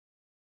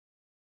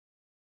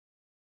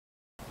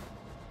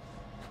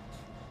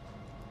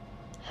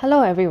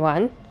Hello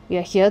everyone, we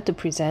are here to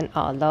present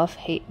our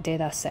love-hate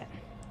dataset.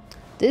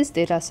 This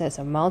dataset is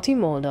a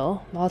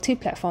multimodal,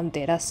 multi-platform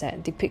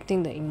dataset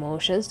depicting the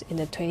emotions in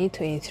the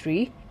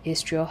 2023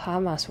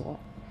 Israel-Hamas war.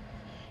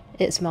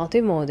 It's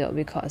multimodal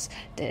because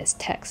there is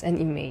text and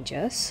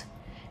images.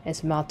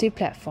 It's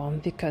multi-platform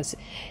because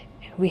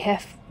we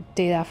have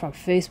data from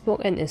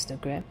Facebook and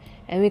Instagram,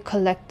 and we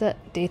collected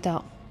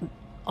data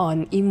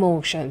on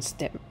emotions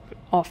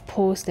of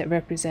posts that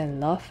represent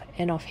love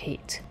and of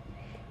hate.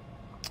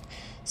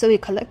 So we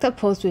collected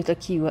posts with the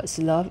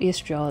keywords love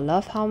Israel,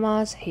 love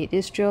Hamas, hate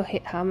Israel,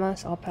 hate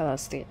Hamas, or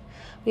Palestine.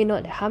 We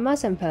note that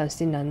Hamas and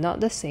Palestine are not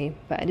the same,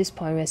 but at this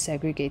point we're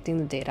segregating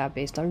the data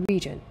based on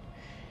region.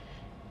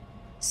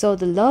 So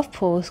the love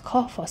posts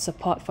call for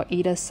support for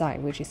either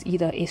side, which is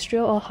either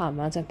Israel or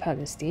Hamas and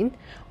Palestine,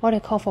 or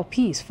they call for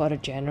peace for the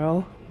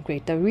general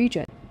greater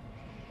region.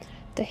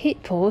 The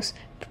hate post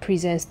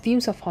presents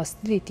themes of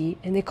hostility,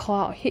 and they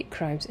call out hate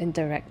crimes and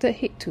directed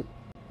hate to.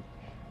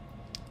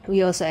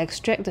 We also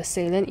extract the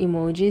salient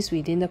emojis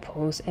within the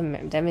post and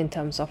map them in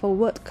terms of a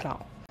word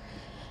cloud.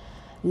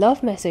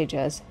 Love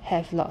messages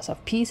have lots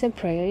of peace and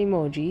prayer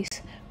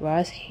emojis,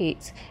 whereas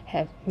hate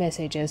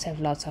messages have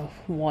lots of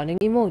warning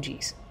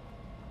emojis.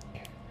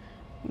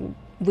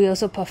 We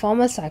also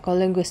perform a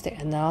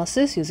psycholinguistic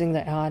analysis using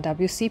the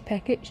LRWC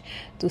package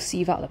to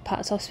sieve out the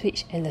parts of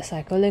speech and the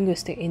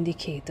psycholinguistic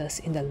indicators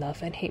in the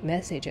love and hate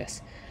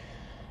messages.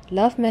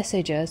 Love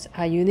messages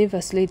are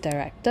universally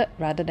directed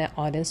rather than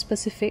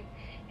audience-specific,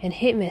 and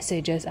hate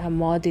messages are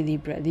more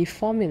deliberately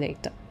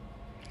formulated.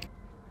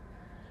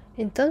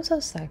 In terms of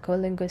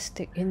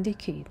psycholinguistic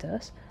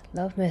indicators,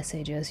 love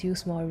messages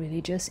use more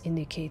religious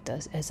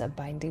indicators as a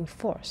binding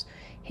force.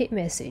 Hate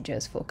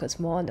messages focus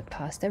more on the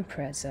past and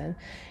present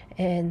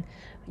and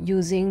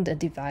using the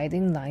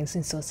dividing lines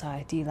in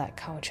society like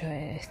culture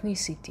and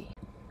ethnicity.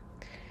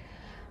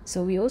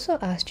 So we also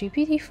asked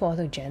GPT-4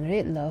 to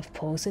generate love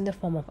posts in the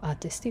form of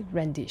artistic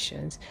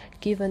renditions,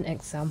 given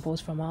examples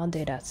from our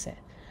dataset.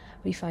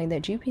 We find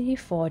that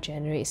GPT-4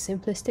 generates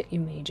simplistic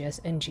images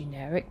and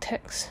generic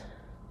text.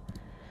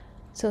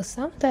 So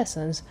some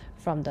lessons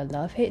from the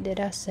love-hate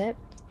dataset.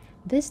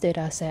 This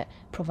dataset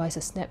provides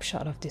a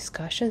snapshot of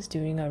discussions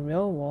during a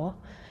real war,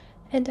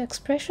 and the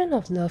expression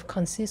of love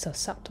consists of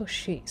subtle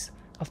shades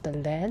of the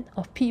land,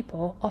 of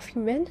people, of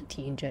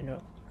humanity in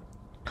general.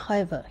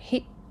 However,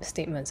 hate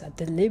statements are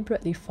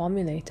deliberately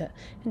formulated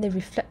and they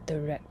reflect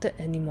directed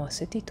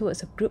animosity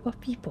towards a group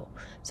of people,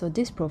 so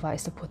this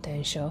provides the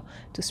potential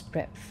to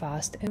spread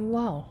fast and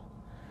wild.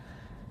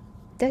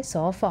 That's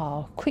all for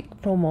our quick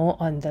promo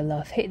on the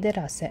love-hate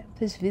dataset.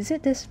 Please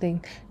visit this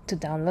link to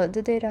download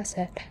the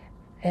dataset,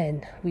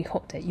 and we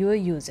hope that you will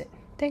use it.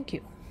 Thank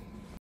you.